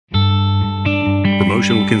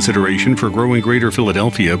Promotional consideration for Growing Greater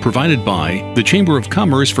Philadelphia provided by the Chamber of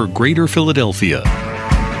Commerce for Greater Philadelphia.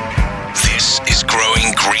 This is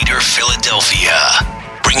Growing Greater Philadelphia,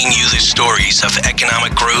 bringing you the stories of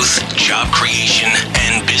economic growth, job creation,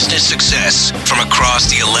 and business success from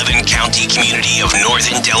across the 11-county community of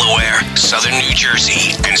northern Delaware, southern New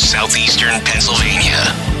Jersey, and southeastern Pennsylvania.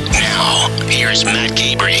 Now, here's Matt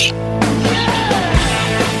Cabrey.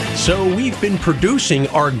 So we've been producing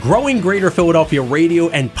our Growing Greater Philadelphia radio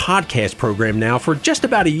and podcast program now for just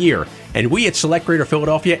about a year. And we at Select Greater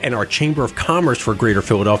Philadelphia and our Chamber of Commerce for Greater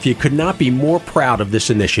Philadelphia could not be more proud of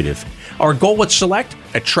this initiative. Our goal at Select,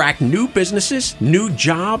 attract new businesses, new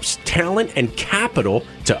jobs, talent, and capital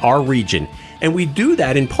to our region. And we do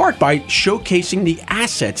that in part by showcasing the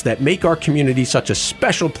assets that make our community such a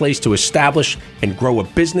special place to establish and grow a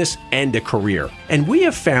business and a career. And we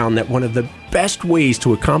have found that one of the best ways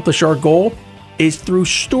to accomplish our goal is through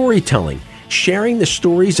storytelling, sharing the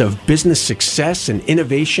stories of business success and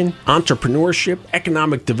innovation, entrepreneurship,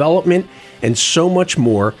 economic development, and so much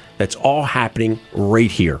more that's all happening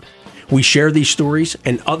right here. We share these stories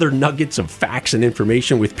and other nuggets of facts and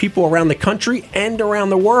information with people around the country and around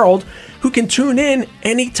the world who can tune in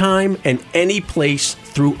anytime and any place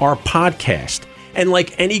through our podcast. And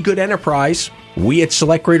like any good enterprise, we at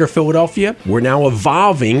Select Greater Philadelphia, we're now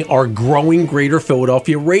evolving our Growing Greater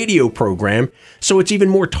Philadelphia radio program so it's even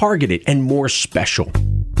more targeted and more special.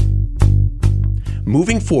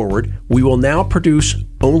 Moving forward, we will now produce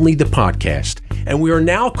only the podcast, and we are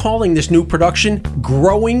now calling this new production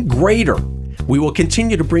Growing Greater. We will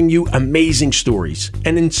continue to bring you amazing stories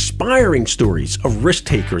and inspiring stories of risk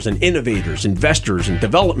takers and innovators, investors and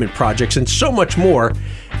development projects and so much more.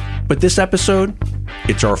 But this episode,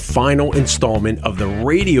 it's our final installment of the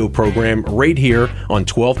radio program right here on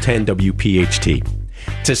 1210 WPHT.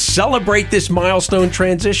 To celebrate this milestone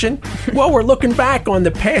transition, well, we're looking back on the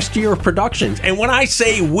past year of productions. And when I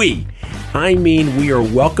say we, I mean we are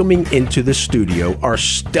welcoming into the studio our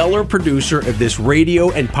stellar producer of this radio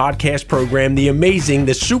and podcast program, the amazing,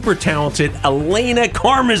 the super talented Elena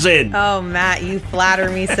Karmazin. Oh, Matt, you flatter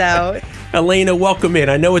me so. Elena, welcome in.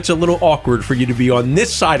 I know it's a little awkward for you to be on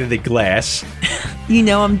this side of the glass. You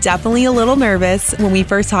know, I'm definitely a little nervous. When we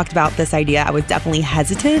first talked about this idea, I was definitely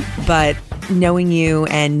hesitant, but knowing you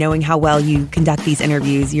and knowing how well you conduct these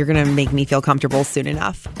interviews, you're going to make me feel comfortable soon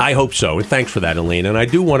enough. I hope so. And thanks for that, Elena. And I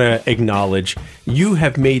do want to acknowledge you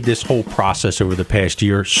have made this whole process over the past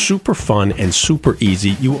year super fun and super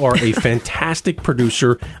easy. You are a fantastic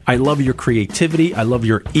producer. I love your creativity. I love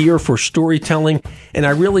your ear for storytelling. And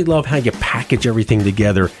I really love how you package everything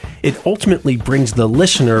together. It ultimately brings the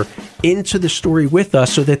listener into the story with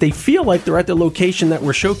us so that they feel like they're at the location that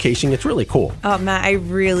we're showcasing. It's really cool. Oh, Matt,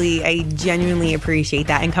 I genuinely appreciate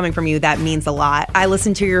that. And coming from you, that means a lot. I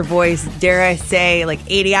listen to your voice, dare I say, like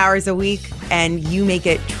 80 hours a week, and you make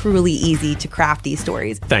it truly easy to craft these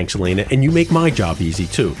stories. Thanks, Elena. And you make my job easy,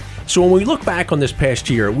 too. So when we look back on this past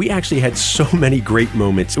year, we actually had so many great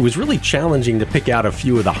moments. It was really challenging to pick out a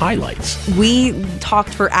few of the highlights. We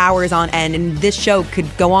talked for hours on end, and this show could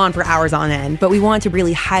go on for hours on end, but we wanted to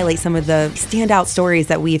really highlight some of the standout stories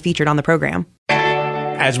that we have featured on the program.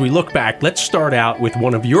 As we look back, let's start out with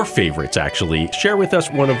one of your favorites, actually. Share with us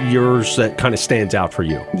one of yours that kind of stands out for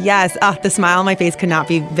you. Yes, the smile on my face could not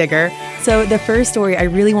be bigger. So the first story I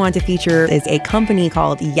really wanted to feature is a company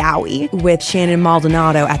called Yowie with Shannon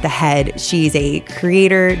Maldonado at the head. She's a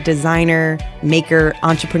creator, designer, maker,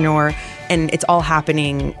 entrepreneur, and it's all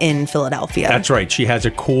happening in Philadelphia. That's right. She has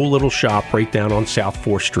a cool little shop right down on South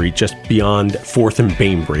 4th Street, just beyond 4th and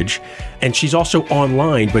Bainbridge. And she's also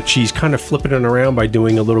online, but she's kind of flipping it around by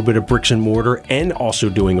doing a little bit of bricks and mortar and also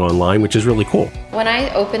doing online, which is really cool. When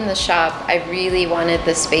I opened the shop, I really wanted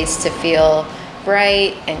the space to feel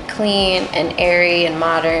bright and clean and airy and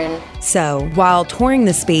modern. So while touring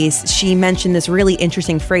the space, she mentioned this really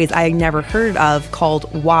interesting phrase I had never heard of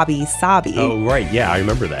called wabi-sabi. Oh, right. Yeah, I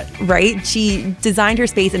remember that. Right? She designed her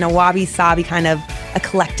space in a wabi-sabi kind of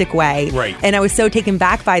eclectic way. Right. And I was so taken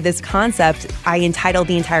back by this concept, I entitled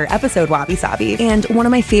the entire episode Wabi-Sabi. And one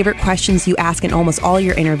of my favorite questions you ask in almost all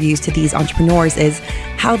your interviews to these entrepreneurs is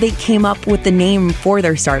how they came up with the name for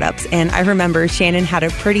their startups. And I remember Shannon had a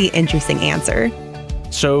pretty interesting answer.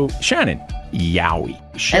 So, Shannon, Yowie.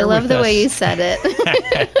 I love the way you said it.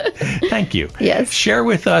 Thank you. Yes. Share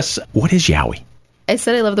with us, what is Yowie? I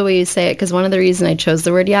said I love the way you say it because one of the reasons I chose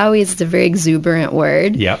the word Yowie is it's a very exuberant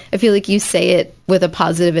word. Yep. I feel like you say it with a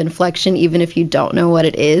positive inflection, even if you don't know what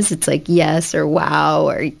it is. It's like yes or wow,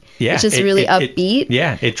 or Yeah, it's just really upbeat.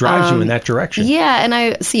 It drives you in that direction. Yeah, and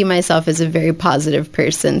I see myself as a very positive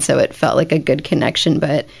person, so it felt like a good connection.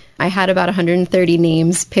 But I had about 130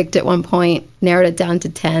 names picked at one point, narrowed it down to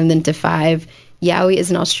 10, then to 5. Yowie is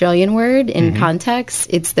an Australian word in context.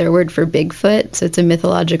 It's their word for Bigfoot, so it's a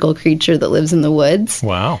mythological creature that lives in the woods.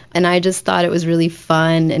 Wow. And I just thought it was really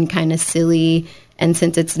fun and kind of silly. And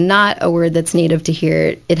since it's not a word that's native to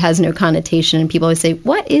here, it has no connotation. And people always say,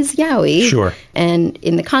 what is Yowie? Sure. And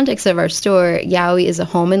in the context of our store, Yowie is a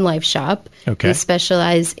home and life shop. Okay. We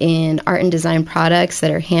specialize in art and design products that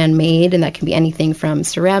are handmade, and that can be anything from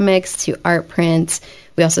ceramics to art prints.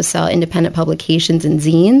 We also sell independent publications and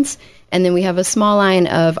zines. And then we have a small line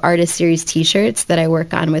of artist series T-shirts that I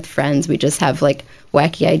work on with friends. We just have like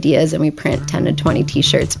wacky ideas, and we print 10 to 20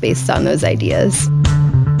 T-shirts based on those ideas.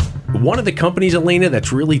 One of the companies, Elena,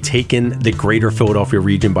 that's really taken the greater Philadelphia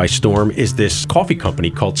region by storm is this coffee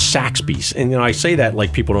company called Saxby's. And I say that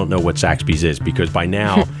like people don't know what Saxby's is, because by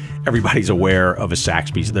now everybody's aware of a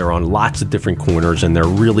Saxby's. They're on lots of different corners, and they're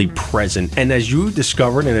really present. And as you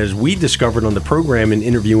discovered, and as we discovered on the program in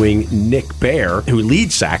interviewing Nick Baer, who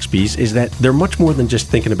leads Saxby's, is that they're much more than just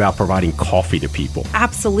thinking about providing coffee to people.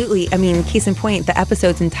 Absolutely. I mean, case in point, the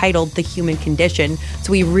episode's entitled The Human Condition.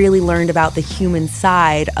 So we really learned about the human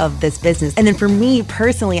side of this business. And then for me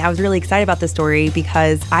personally, I was really excited about this story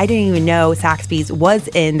because I didn't even know Saxby's was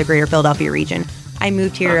in the greater Philadelphia region. I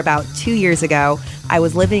moved here about 2 years ago. I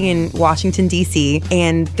was living in Washington, D.C.,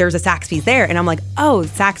 and there's a Saxby's there. And I'm like, oh,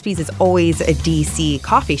 Saxby's is always a D.C.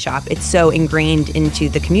 coffee shop. It's so ingrained into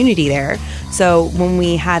the community there. So when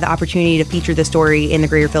we had the opportunity to feature the story in the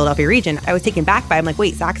greater Philadelphia region, I was taken back by, I'm like,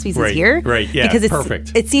 wait, Saxby's is here? Right, yeah, because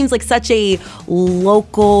perfect. It seems like such a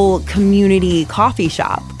local community coffee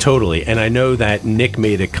shop. Totally. And I know that Nick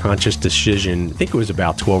made a conscious decision, I think it was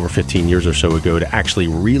about 12 or 15 years or so ago, to actually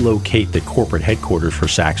relocate the corporate headquarters for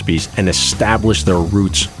Saxby's and establish their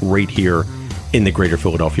roots right here in the greater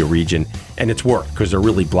Philadelphia region. And it's worked because they're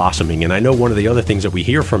really blossoming. And I know one of the other things that we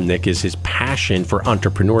hear from Nick is his passion for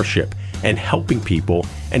entrepreneurship and helping people.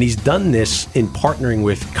 And he's done this in partnering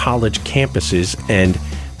with college campuses and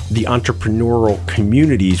the entrepreneurial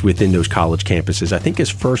communities within those college campuses. I think his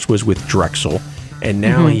first was with Drexel. And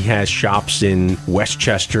now he has shops in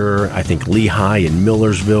Westchester, I think Lehigh and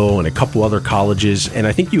Millersville, and a couple other colleges. And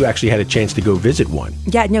I think you actually had a chance to go visit one.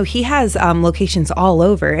 Yeah, no, he has locations all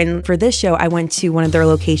over. And for this show, I went to one of their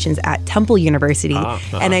locations at Temple University.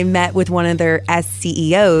 And I met with one of their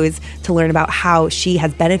SCEOs to learn about how she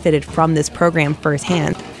has benefited from this program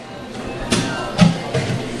firsthand.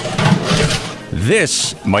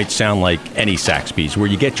 This might sound like any Saxby's, where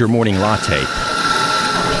you get your morning latte.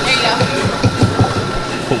 There you go.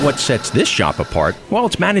 But what sets this shop apart? Well,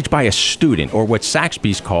 it's managed by a student, or what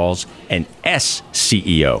Saxby's calls an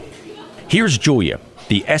SCEO. Here's Julia,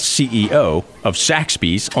 the SCEO of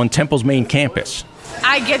Saxby's on Temple's main campus.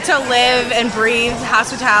 I get to live and breathe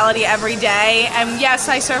hospitality every day. And yes,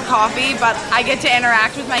 I serve coffee, but I get to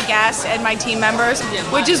interact with my guests and my team members,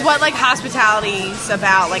 which is what like hospitality is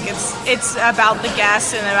about. Like it's about the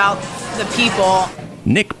guests and about the people.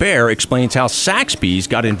 Nick Baer explains how Saxby's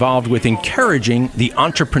got involved with encouraging the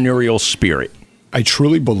entrepreneurial spirit. I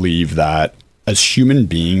truly believe that as human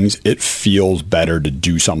beings, it feels better to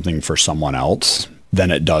do something for someone else than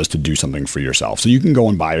it does to do something for yourself. So you can go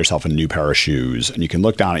and buy yourself a new pair of shoes and you can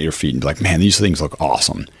look down at your feet and be like, man, these things look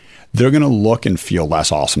awesome. They're going to look and feel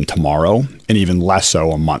less awesome tomorrow and even less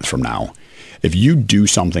so a month from now. If you do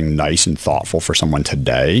something nice and thoughtful for someone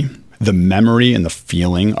today, the memory and the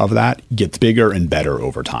feeling of that gets bigger and better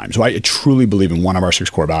over time. So I truly believe in one of our 6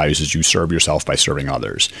 core values is you serve yourself by serving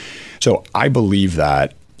others. So I believe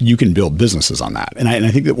that you can build businesses on that. And I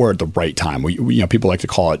think that we're at the right time. We people like to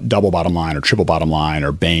call it double bottom line or triple bottom line,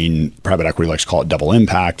 or Bain Private Equity likes to call it double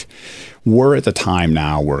impact. We're at the time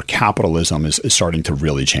now where capitalism is starting to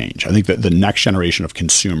really change. I think that the next generation of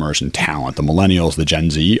consumers and talent, the millennials, the Gen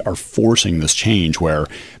Z, are forcing this change where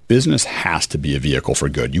business has to be a vehicle for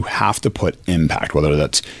good. You have to put impact, whether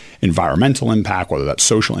that's environmental impact, whether that's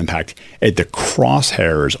social impact, at the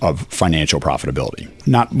crosshairs of financial profitability.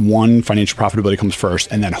 Not one financial profitability comes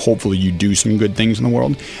first, and then hopefully you do some good things in the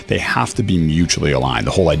world. They have to be mutually aligned,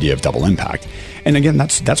 the whole idea of double impact. And again,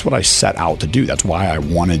 that's what I set out to do. That's why I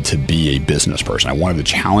wanted to be a business person. I wanted the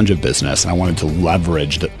challenge of business, and I wanted to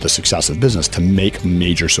leverage the success of business to make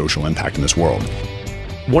major social impact in this world.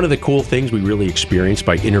 One of the cool things we really experienced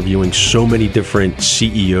by interviewing so many different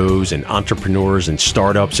CEOs and entrepreneurs and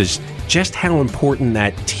startups is just how important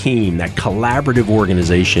that team, that collaborative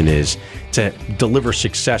organization is to deliver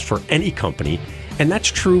success for any company. And that's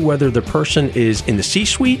true whether the person is in the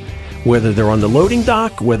C-suite, whether they're on the loading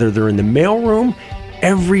dock, whether they're in the mailroom.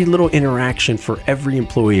 every little interaction for every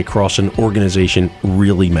employee across an organization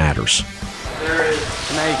really matters.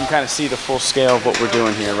 So now you can kind of see the full scale of what we're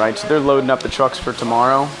doing here, right? So they're loading up the trucks for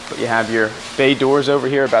tomorrow, but you have your bay doors over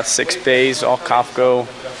here, about 6 bays, all Kafco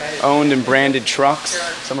owned and branded trucks.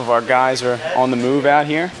 Some of our guys are on the move out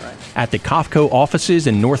here. At the Kafco offices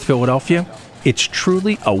in North Philadelphia, it's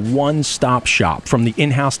truly a one-stop shop. From the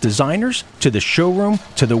in-house designers to the showroom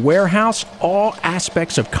to the warehouse, all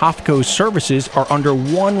aspects of Kafco's services are under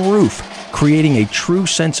one roof, creating a true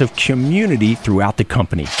sense of community throughout the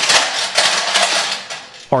company.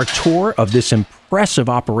 Our tour of this impressive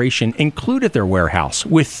operation included their warehouse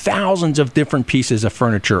with thousands of different pieces of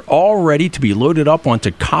furniture all ready to be loaded up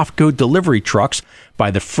onto Kafco delivery trucks by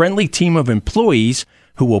the friendly team of employees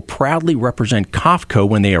who will proudly represent Kafco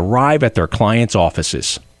when they arrive at their clients'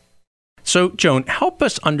 offices. So, Joan, help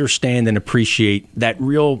us understand and appreciate that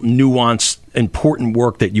real nuanced, important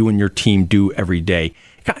work that you and your team do every day.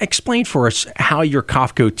 Explain for us how your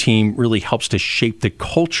Kafco team really helps to shape the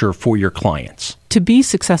culture for your clients. To be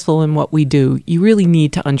successful in what we do, you really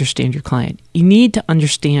need to understand your client. You need to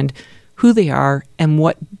understand who they are and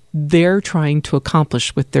what they're trying to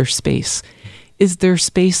accomplish with their space. Is their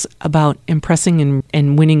space about impressing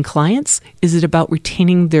and winning clients? Is it about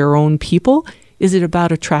retaining their own people? Is it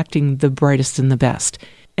about attracting the brightest and the best?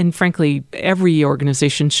 And frankly, every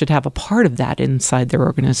organization should have a part of that inside their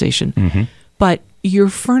organization. Mm-hmm. But your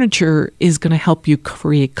furniture is going to help you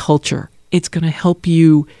create culture. It's going to help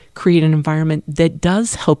you create an environment that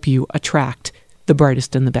does help you attract the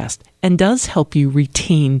brightest and the best and does help you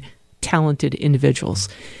retain talented individuals.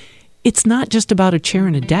 It's not just about a chair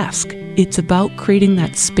and a desk. It's about creating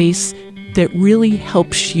that space that really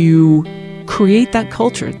helps you create that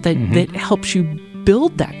culture, that helps you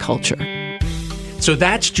build that culture. So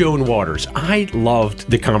that's Joan Waters. I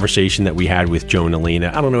loved the conversation that we had with Joan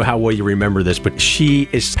Elena. I don't know how well you remember this, but she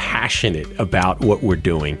is passionate about what we're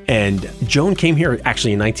doing. And Joan came here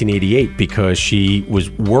actually in 1988 because she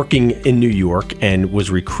was working in New York and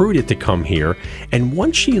was recruited to come here. And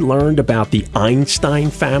once she learned about the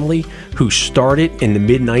Einstein family, who started in the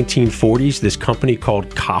mid-1940s this company called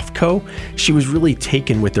Kafco, she was really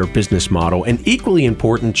taken with their business model. And equally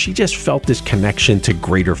important, she just felt this connection to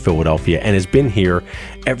Greater Philadelphia and has been here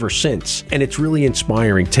ever since. And it's really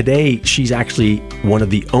inspiring. Today, she's actually one of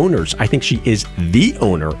the owners. I think she is the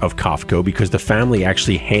owner of Kafco because the family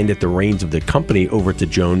actually handed the reins of the company over to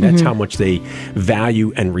Joan. That's how much they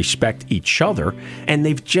value and respect each other. And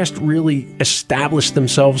they've just really established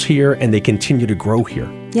themselves here and they continue to grow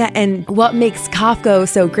here. Yeah, and what makes Kafco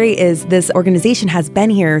so great is this organization has been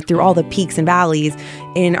here through all the peaks and valleys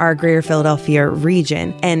in our Greater Philadelphia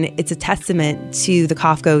region. And it's a testament to the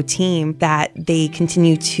Kafco team that they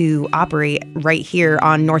continue to operate right here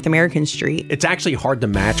on North American Street. It's actually hard to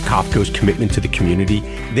match Kafco's commitment to the community.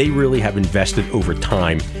 They really have invested over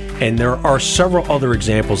time. And there are several other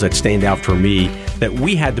examples that stand out for me that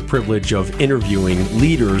we had the privilege of interviewing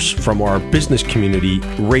leaders from our business community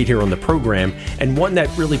right here on the program. And one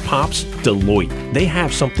that really pops, Deloitte. They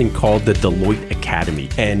have something called the Deloitte Academy.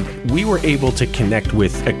 And we were able to connect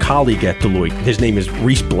with a colleague at Deloitte. His name is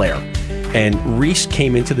Reese Blair. And Reese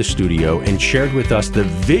came into the studio and shared with us the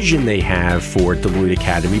vision they have for Deloitte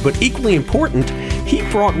Academy. But equally important, he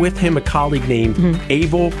brought with him a colleague named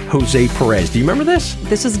Abel Jose Perez. Do you remember this?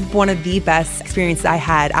 This was one of the best experiences I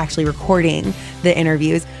had actually recording the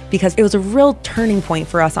interviews because it was a real turning point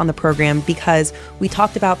for us on the program because we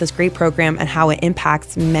talked about this great program and how it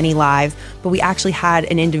impacts many lives, but we actually had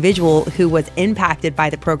an individual who was impacted by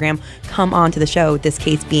the program come onto the show, this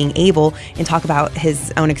case being Abel, and talk about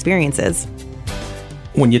his own experiences.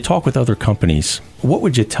 When you talk with other companies, what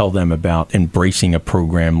would you tell them about embracing a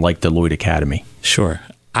program like Deloitte Academy? Sure.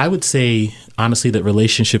 I would say, honestly, that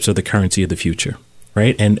relationships are the currency of the future,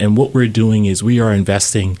 right? And what we're doing is we are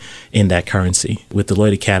investing in that currency with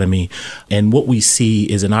Deloitte Academy. And what we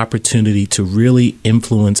see is an opportunity to really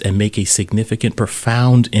influence and make a significant,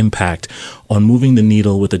 profound impact on moving the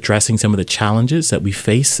needle with addressing some of the challenges that we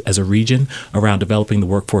face as a region around developing the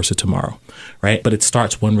workforce of tomorrow, right? But it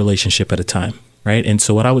starts one relationship at a time. Right. And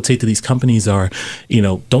so what I would say to these companies are,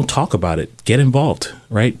 don't talk about it. Get involved.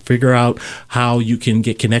 Right. Figure out how you can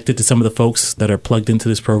get connected to some of the folks that are plugged into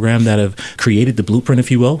this program that have created the blueprint, if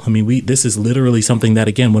you will. I mean, this is literally something that,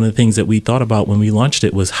 again, one of the things that we thought about when we launched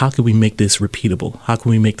it was how can we make this repeatable? How can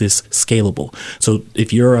we make this scalable? So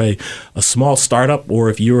if you're a small startup or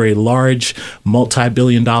if you're a large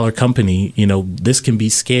multi-billion-dollar company, this can be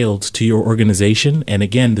scaled to your organization. And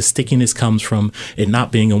again, the stickiness comes from it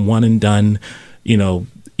not being a one and done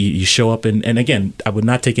You show up, and again, I would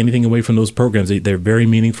not take anything away from those programs. They're very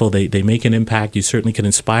meaningful. They make an impact. You certainly can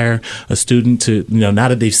inspire a student to, now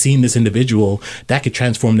that they've seen this individual, that could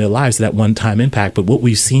transform their lives to that one-time impact. But what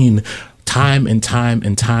we've seen time and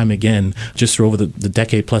time again, just over the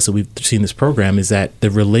decade plus that we've seen this program, is that the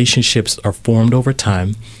relationships are formed over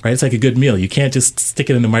time, right? It's like a good meal. You can't just stick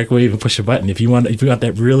it in the microwave and push a button. If you want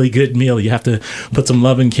that really good meal, you have to put some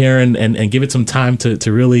love and care and give it some time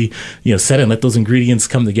to really, set it and let those ingredients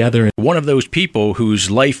come together. One of those people whose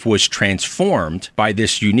life was transformed by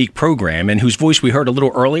this unique program and whose voice we heard a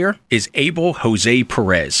little earlier is Abel Jose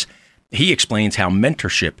Perez. He explains how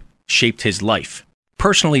mentorship shaped his life,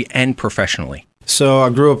 personally and professionally. So I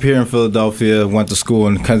grew up here in Philadelphia, went to school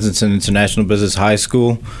in Kensington International Business High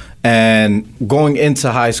School. And going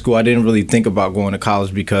into high school, I didn't really think about going to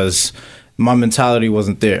college because my mentality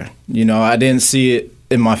wasn't there. I didn't see it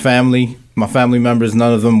in my family. My family members,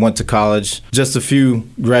 none of them went to college. Just a few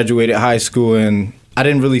graduated high school, and I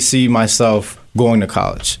didn't really see myself going to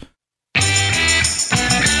college.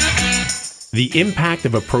 The impact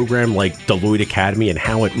of a program like Deloitte Academy and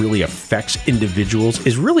how it really affects individuals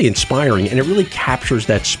is really inspiring, and it really captures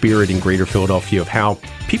that spirit in Greater Philadelphia of how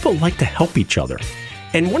people like to help each other.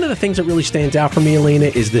 And one of the things that really stands out for me, Elena,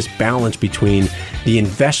 is this balance between the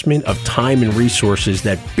investment of time and resources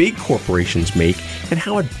that big corporations make and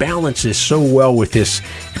how it balances so well with this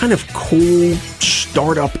kind of cool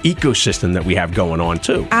startup ecosystem that we have going on,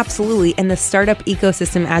 too. Absolutely. And the startup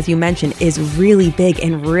ecosystem, as you mentioned, is really big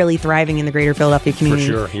and really thriving in the Greater Philadelphia community.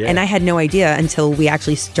 For sure, yeah. And I had no idea until we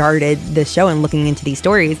actually started the show and looking into these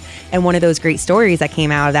stories. And one of those great stories that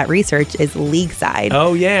came out of that research is Leagueside.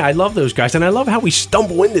 Oh, yeah. I love those guys. And I love how we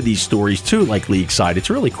stumble into these stories, too, like Leagueside. It's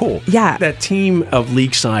really cool. Yeah. That team of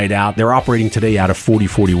Leagueside they're operating today out of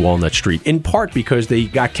 4040 Walnut Street, in part because they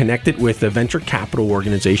got connected with a venture capital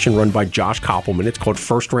organization run by Josh Koppelman. It's called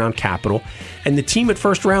First Round Capital. And the team at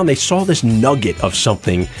First Round, they saw this nugget of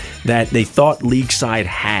something that they thought Leagueside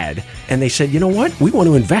had. And they said, you know what? We want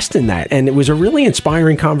to invest in that. And it was a really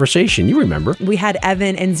inspiring conversation. You remember. We had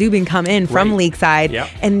Evan and Zubin come in from Leagueside. Yep.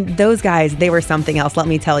 And those guys, they were something else, let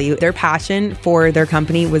me tell you. Their passion for their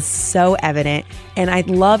company was so evident. And I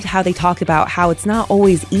loved how they talked about how it's not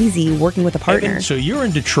always easy working with a partner. Evan, so you're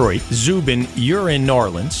in Detroit. Zubin, you're in New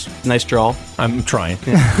Orleans. Nice draw. I'm trying.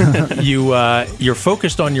 You're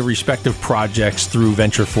focused on your respective projects through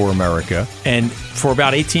Venture for America. And for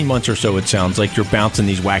about 18 months or so, it sounds like you're bouncing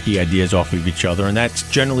these wacky ideas off of each other. And that's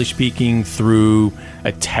generally speaking through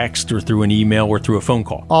a text or through an email or through a phone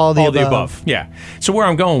call. All the above. Yeah. So where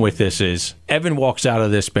I'm going with this is Evan walks out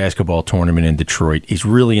of this basketball tournament in Detroit. He's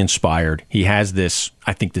really inspired. He has this,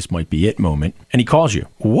 I think this might be it moment. And he calls you.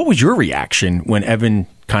 What was your reaction when Evan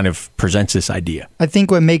kind of presents this idea? I think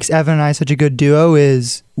what makes Evan and I such a good duo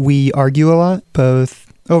is we argue a lot, both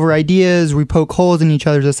over ideas, we poke holes in each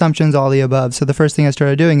other's assumptions, all the above. So the first thing I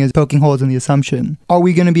started doing is poking holes in the assumption. Are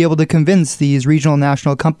we going to be able to convince these regional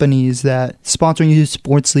national companies that sponsoring youth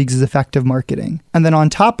sports leagues is effective marketing? And then on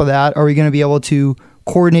top of that, are we going to be able to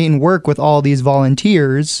coordinate and work with all these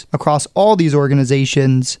volunteers across all these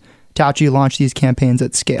organizations to actually launch these campaigns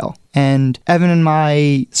at scale? And Evan and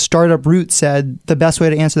my startup route said the best way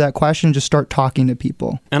to answer that question is just start talking to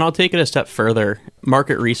people. And I'll take it a step further.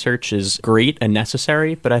 Market research is great and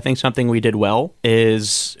necessary, but I think something we did well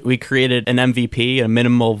is we created an MVP, a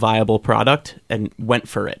minimal viable product, and went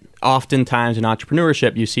for it. Oftentimes in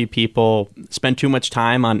entrepreneurship, you see people spend too much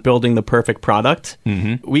time on building the perfect product.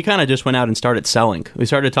 Mm-hmm. We kind of just went out and started selling. We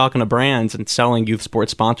started talking to brands and selling youth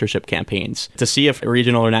sports sponsorship campaigns to see if a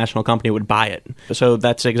regional or national company would buy it. So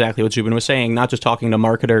that's exactly what Zubin was saying, not just talking to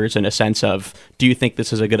marketers in a sense of, do you think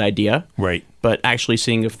this is a good idea? Right. But actually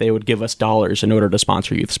seeing if they would give us dollars in order to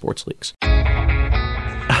sponsor youth sports leagues.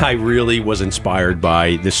 I really was inspired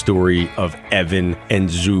by the story of Evan and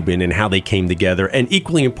Zubin and how they came together, and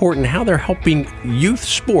equally important, how they're helping youth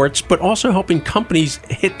sports, but also helping companies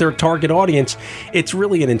hit their target audience. It's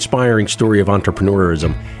really an inspiring story of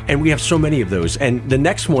entrepreneurism, and we have so many of those. And the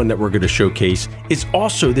next one that we're going to showcase is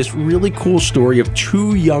also this really cool story of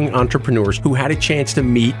two young entrepreneurs who had a chance to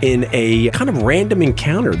meet in a kind of random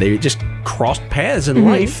encounter. They just crossed paths in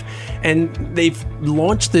life, and they've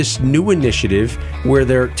launched this new initiative where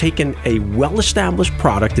they're taking a well-established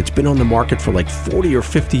product that's been on the market for like 40 or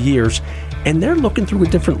 50 years, and they're looking through a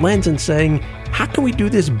different lens and saying, how can we do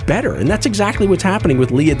this better? And that's exactly what's happening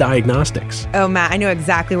with Leah Diagnostics. Oh, Matt, I know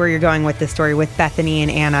exactly where you're going with this story with Bethany and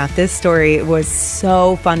Anna. This story was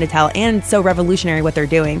so fun to tell and so revolutionary what they're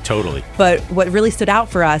doing. Totally. But what really stood out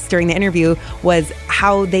for us during the interview was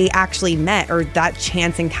how they actually met, or that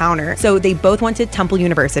chance encounter. So they both went to Temple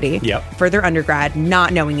University for their undergrad,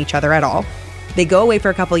 not knowing each other at all. They go away for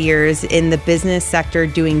a couple years in the business sector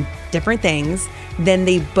doing different things. Then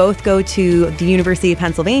they both go to the University of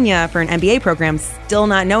Pennsylvania for an MBA program, still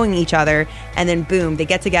not knowing each other. And then boom, they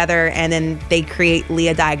get together and then they create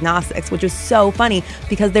Leah Diagnostics, which was so funny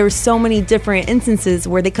because there were so many different instances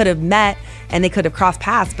where they could have met and they could have crossed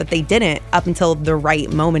paths, but they didn't up until the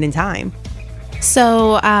right moment in time.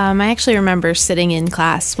 So I actually remember sitting in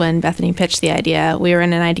class when Bethany pitched the idea. We were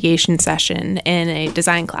in an ideation session in a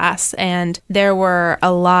design class, and there were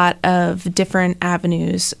a lot of different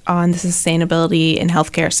avenues on the sustainability and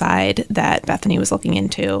healthcare side that Bethany was looking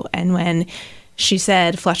into. And when she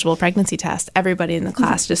said flushable pregnancy test, everybody in the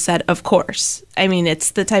class just said, of course. I mean, it's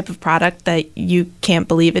the type of product that you can't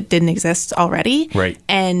believe it didn't exist already. Right.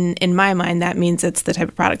 And in my mind, that means it's the type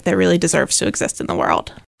of product that really deserves to exist in the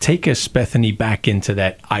world. Take us, Bethany, back into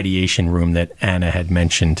that ideation room that Anna had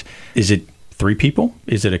mentioned. Is it 3 people?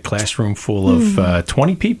 Is it a classroom full of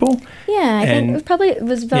 20 people? Yeah, I think it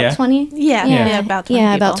was about 20. Yeah, about 20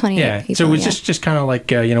 Yeah, people. about 20 people. So was this just kind of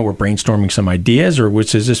like, we're brainstorming some ideas, or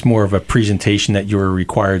is this more of a presentation that you were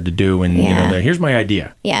required to do and, here's my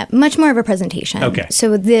idea? Yeah, much more of a presentation. Okay.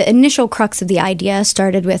 So the initial crux of the idea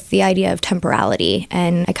started with the idea of temporality.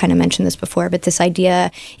 And I kind of mentioned this before, but this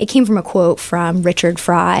idea, it came from a quote from Richard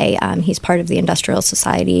Fry. He's part of the Industrial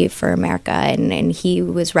Society for America. And he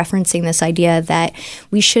was referencing this idea that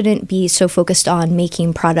we shouldn't be so focused on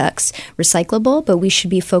making products recyclable, but we should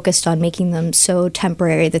be focused on making them so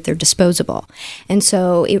temporary that they're disposable. And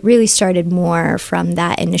so it really started more from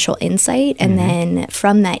that initial insight. And then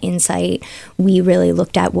from that insight, we really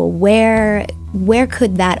looked at, well, where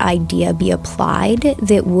could that idea be applied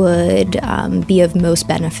that would be of most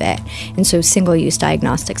benefit? And so single-use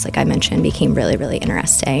diagnostics, like I mentioned, became really, really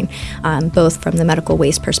interesting, both from the medical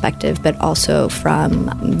waste perspective, but also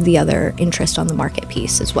from the other interest on the market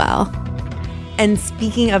piece as well. And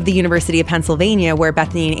speaking of the University of Pennsylvania, where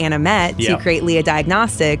Bethany and Anna met to create Leah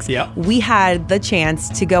Diagnostics, we had the chance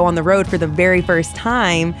to go on the road for the very first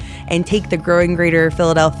time and take the Growing Greater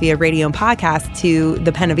Philadelphia radio and podcast to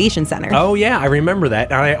the Pennovation Center. Oh, yeah, I remember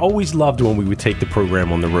that. And I always loved when we would take the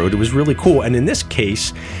program on the road. It was really cool. And in this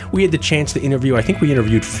case, we had the chance to interview, I think we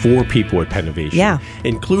interviewed 4 people at Pennovation,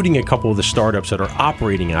 including a couple of the startups that are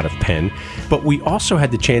operating out of Penn. But we also had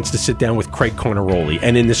the chance to sit down with Craig Corneroli.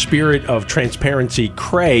 And in the spirit of transparency,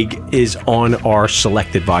 Craig is on our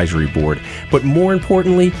select advisory board. But more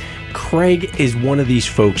importantly, Craig is one of these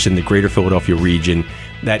folks in the greater Philadelphia region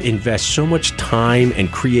that invests so much time and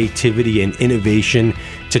creativity and innovation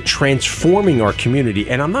to transforming our community.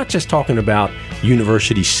 And I'm not just talking about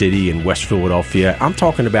University City and West Philadelphia. I'm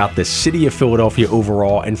talking about the city of Philadelphia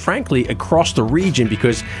overall, and frankly, across the region,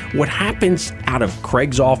 because what happens out of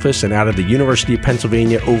Craig's office and out of the University of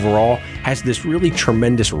Pennsylvania overall has this really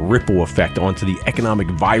tremendous ripple effect onto the economic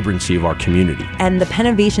vibrancy of our community. And the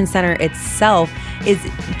Pennovation Center itself is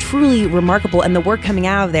truly remarkable, and the work coming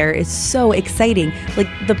out of there is so exciting. Like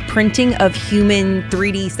the printing of human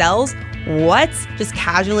 3D cells, what's just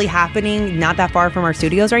casually happening not that far from our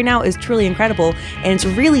studios right now is truly incredible. And it's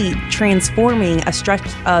really transforming a stretch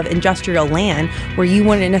of industrial land where you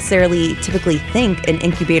wouldn't necessarily typically think an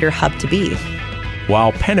incubator hub to be.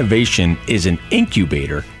 While Pennovation is an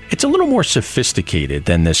incubator, it's a little more sophisticated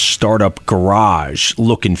than the startup garage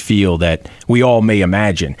look and feel that we all may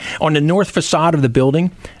imagine. On the north facade of the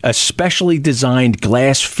building, a specially designed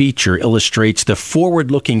glass feature illustrates the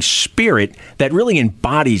forward-looking spirit that really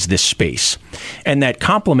embodies this space, and that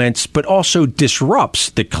complements but also disrupts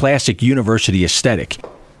the classic university aesthetic.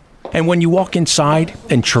 And when you walk inside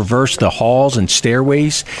and traverse the halls and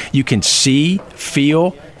stairways, you can see,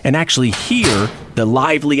 feel, and actually hear the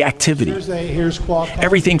lively activity.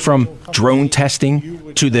 Everything from drone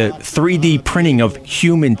testing to the 3D printing of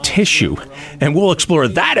human tissue. And we'll explore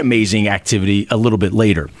that amazing activity a little bit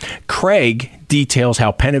later. Craig details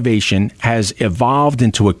how Pennovation has evolved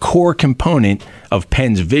into a core component of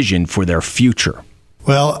Penn's vision for their future.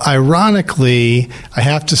 Well, ironically, I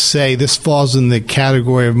have to say this falls in the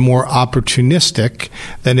category of more opportunistic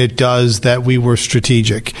than it does that we were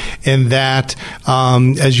strategic. In that,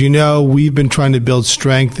 as you know, we've been trying to build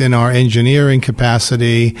strength in our engineering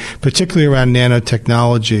capacity, particularly around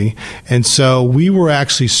nanotechnology. And so we were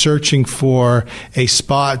actually searching for a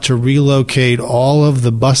spot to relocate all of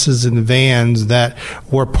the buses and vans that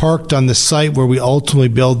were parked on the site where we ultimately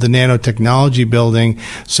build the nanotechnology building.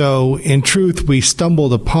 So in truth, we stumbled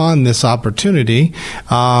stumbled upon this opportunity.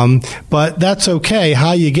 But that's okay.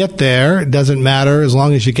 How you get there doesn't matter as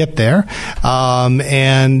long as you get there.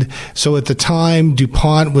 And so at the time,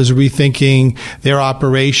 DuPont was rethinking their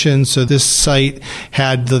operations. So this site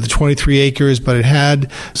had the 23 acres, but it had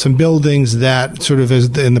some buildings that sort of,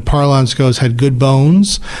 as in the parlance goes, had good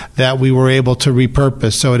bones that we were able to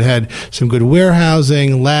repurpose. So it had some good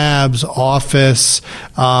warehousing, labs, office,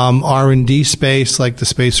 R&D space, like the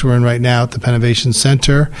space we're in right now at the Pennovation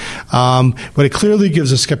Center. But it clearly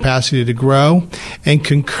gives us capacity to grow. And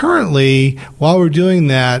concurrently, while we're doing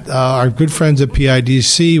that, our good friends at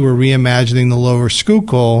PIDC were reimagining the Lower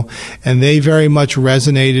Schuylkill, and they very much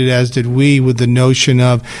resonated, as did we, with the notion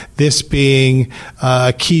of this being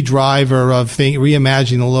a key driver of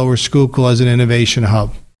reimagining the Lower Schuylkill as an innovation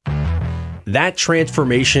hub. That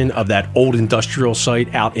transformation of that old industrial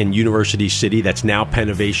site out in University City that's now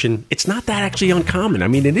Pennovation, it's not that actually uncommon. I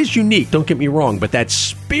mean, it is unique, don't get me wrong, but that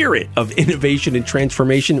spirit of innovation and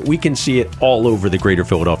transformation, we can see it all over the greater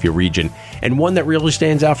Philadelphia region. And one that really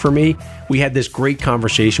stands out for me, we had this great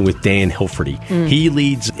conversation with Dan Hilferty. He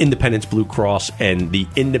leads Independence Blue Cross and the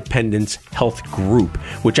Independence Health Group,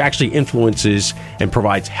 which actually influences and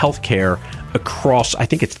provides health care across, I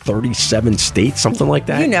think it's 37 states, something like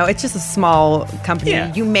that. You know, it's just a small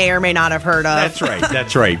company you may or may not have heard of. That's right,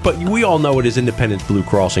 that's right. But we all know it is Independence Blue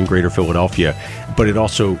Cross in Greater Philadelphia, but it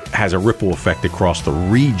also has a ripple effect across the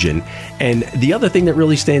region. And the other thing that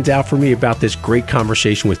really stands out for me about this great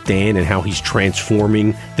conversation with Dan and how he's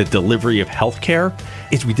transforming the delivery of healthcare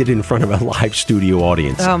is we did it in front of a live studio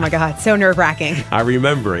audience. Oh my God, so nerve-wracking. I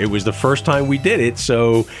remember it was the first time we did it,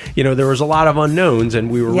 so there was a lot of unknowns,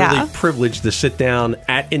 and we were really privileged to sit down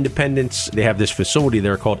at Independence. They have this facility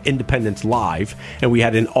there called Independence Live, and we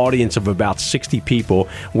had an audience of about 60 people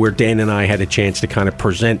where Dan and I had a chance to kind of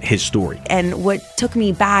present his story. And what took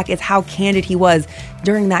me back is how candid he was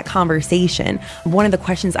during that conversation. One of the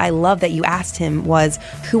questions I love that you asked him was,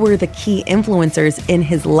 who were the key influencers in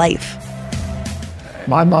his life?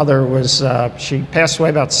 My mother was, she passed away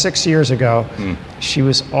about 6 years ago. She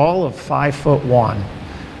was all of 5'1",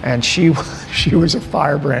 and she was a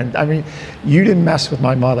firebrand. I mean, you didn't mess with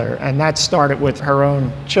my mother, and that started with her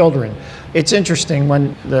own children. It's interesting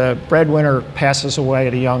when the breadwinner passes away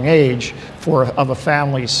at a young age of a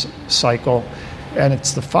family's cycle, and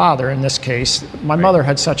it's the father in this case. My mother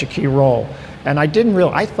had such a key role. And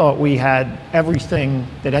I thought we had everything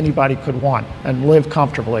that anybody could want and live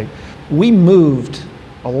comfortably. We moved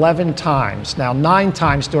 11 times. Now, 9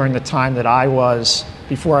 times during the time that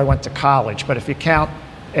before I went to college, but if you count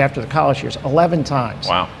after the college years, 11 times.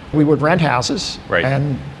 Wow. We would rent houses,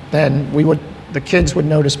 and then the kids would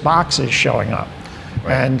notice boxes showing up.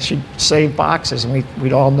 And she'd save boxes, and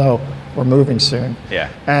we'd all know we're moving soon.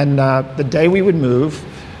 Yeah. And the day we would move,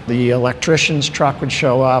 the electrician's truck would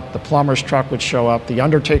show up, the plumber's truck would show up, the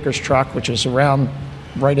undertaker's truck, which is around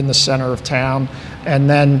right in the center of town. And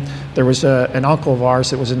then there was an uncle of ours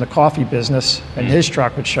that was in the coffee business, and his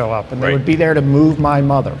truck would show up, and they would be there to move my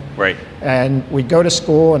mother. Right. And we'd go to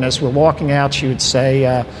school, and as we're walking out, she would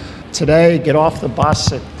say, today, get off the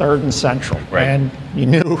bus at 3rd and Central. Right. And you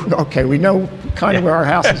knew, okay, we know kind of where our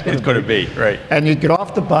house is going to be. Right. And you'd get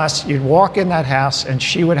off the bus, you'd walk in that house, and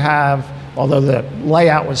she would have, although the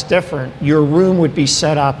layout was different, your room would be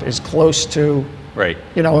set up as close to,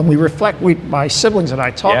 and we reflect, my siblings and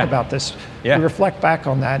I talk about this, we reflect back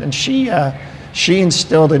on that, and she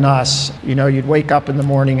instilled in us, you'd wake up in the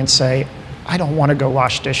morning and say, I don't want to go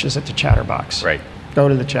wash dishes at the Chatterbox. Right. Go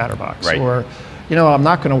to the Chatterbox. Right. Or, I'm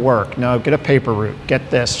not going to work. No, get a paper route.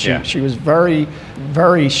 Get this. She was very,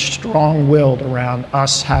 very strong-willed around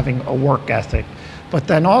us having a work ethic. But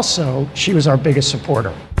then also, she was our biggest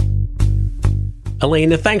supporter.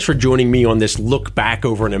 Elena, thanks for joining me on this look back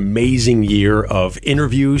over an amazing year of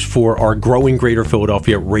interviews for our growing Greater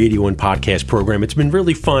Philadelphia radio and podcast program. It's been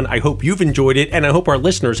really fun. I hope you've enjoyed it, and I hope our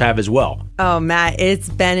listeners have as well. Oh, Matt, it's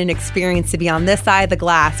been an experience to be on this side of the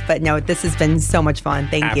glass, but no, this has been so much fun.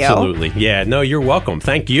 Thank you. Absolutely. Yeah, no, you're welcome.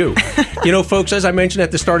 Thank you. Folks, as I mentioned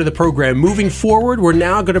at the start of the program, moving forward, we're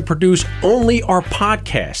now going to produce only our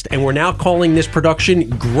podcast, and we're now calling this production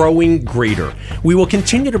Growing Greater. We will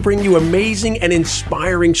continue to bring you amazing and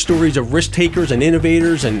inspiring stories of risk takers and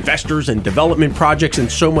innovators, investors and development projects,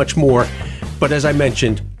 and so much more. But as I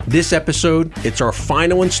mentioned, this episode, it's our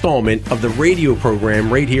final installment of the radio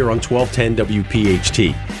program right here on 1210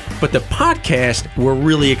 WPHT. But the podcast, we're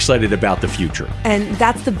really excited about the future. And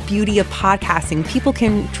that's the beauty of podcasting. People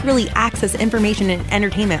can truly access information and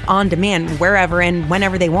entertainment on demand wherever and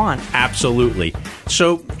whenever they want. Absolutely.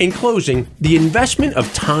 So In closing, the investment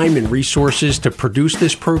of time and resources to produce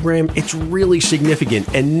this program, it's really significant,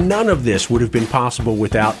 and none of this would have been possible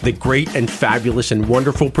without the great and fabulous and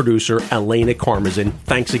wonderful producer, Elena Karmazin.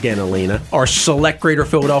 Thanks again, Elena. Our Select Greater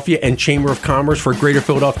Philadelphia and Chamber of Commerce for Greater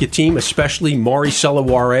Philadelphia team, especially Maricela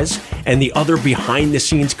Juarez and the other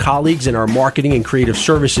behind-the-scenes colleagues in our marketing and creative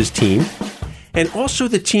services team. And also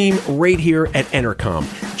the team right here at Entercom.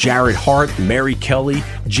 Jared Hart, Mary Kelly,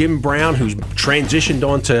 Jim Brown, who's transitioned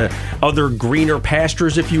on to other greener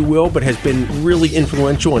pastures, if you will, but has been really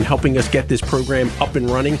influential in helping us get this program up and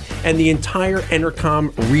running, and the entire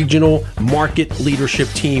Entercom regional market leadership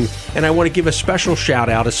team. And I want to give a special shout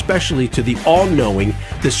out, especially to the all-knowing,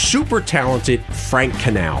 the super talented Frank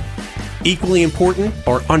Canal. Equally important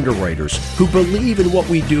are underwriters who believe in what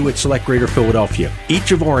we do at Select Greater Philadelphia.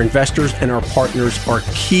 Each of our investors and our partners are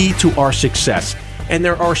key to our success, and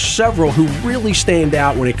there are several who really stand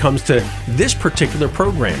out when it comes to this particular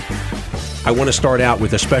program. I want to start out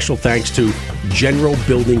with a special thanks to General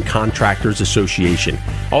Building Contractors Association,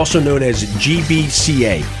 also known as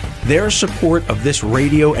GBCA. Their support of this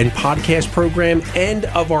radio and podcast program and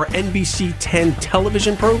of our NBC 10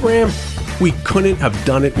 television program, we couldn't have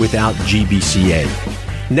done it without GBCA.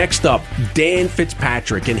 Next up, Dan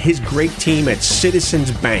Fitzpatrick and his great team at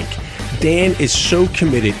Citizens Bank. Dan is so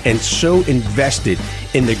committed and so invested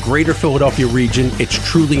in the greater Philadelphia region, it's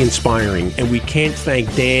truly inspiring. And we can't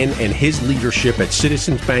thank Dan and his leadership at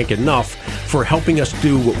Citizens Bank enough for helping us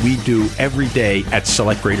do what we do every day at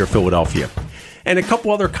Select Greater Philadelphia. And a couple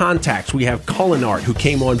other contacts. We have Culinart, who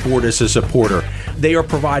came on board as a supporter. They are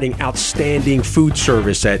providing outstanding food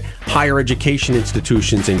service at higher education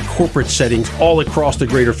institutions and corporate settings all across the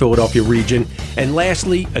greater Philadelphia region. And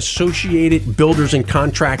lastly, Associated Builders and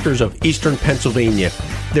Contractors of Eastern Pennsylvania.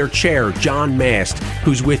 Their chair, John Mast,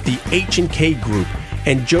 who's with the H&K Group,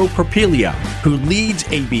 and Joe Perpilia, who leads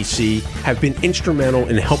ABC, have been instrumental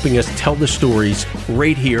in helping us tell the stories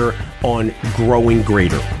right here on Growing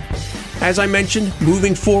Greater. As I mentioned,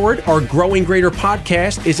 moving forward, our Growing Greater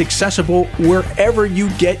podcast is accessible wherever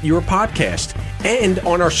you get your podcast and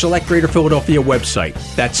on our Select Greater Philadelphia website.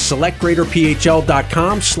 That's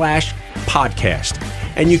selectgreaterphl.com/podcast.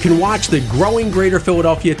 And you can watch the Growing Greater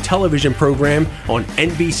Philadelphia television program on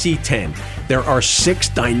NBC 10. There are 6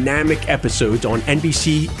 dynamic episodes on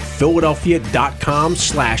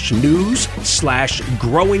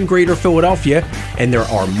NBCPhiladelphia.com/news/Growing Greater Philadelphia, and there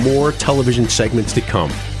are more television segments to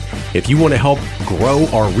come. If you want to help grow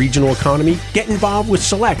our regional economy, get involved with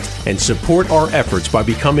Select and support our efforts by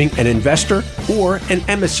becoming an investor or an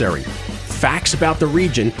emissary. Facts about the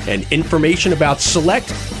region and information about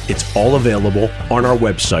Select, it's all available on our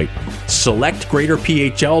website,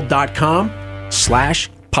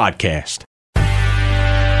 selectgreaterphl.com/podcast.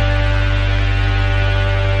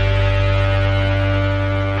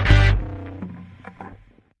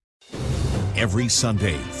 Every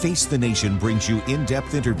Sunday, Face the Nation brings you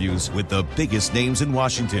in-depth interviews with the biggest names in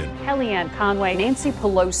Washington. Kellyanne Conway, Nancy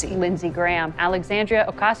Pelosi, Lindsey Graham, Alexandria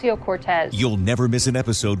Ocasio-Cortez. You'll never miss an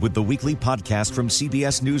episode with the weekly podcast from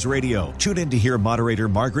CBS News Radio. Tune in to hear moderator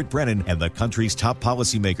Margaret Brennan and the country's top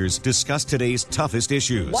policymakers discuss today's toughest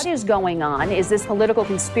issues. What is going on? Is this political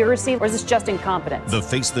conspiracy or is this just incompetence? The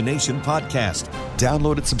Face the Nation podcast.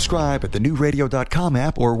 Download and subscribe at thenewradio.com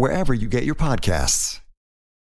app or wherever you get your podcasts.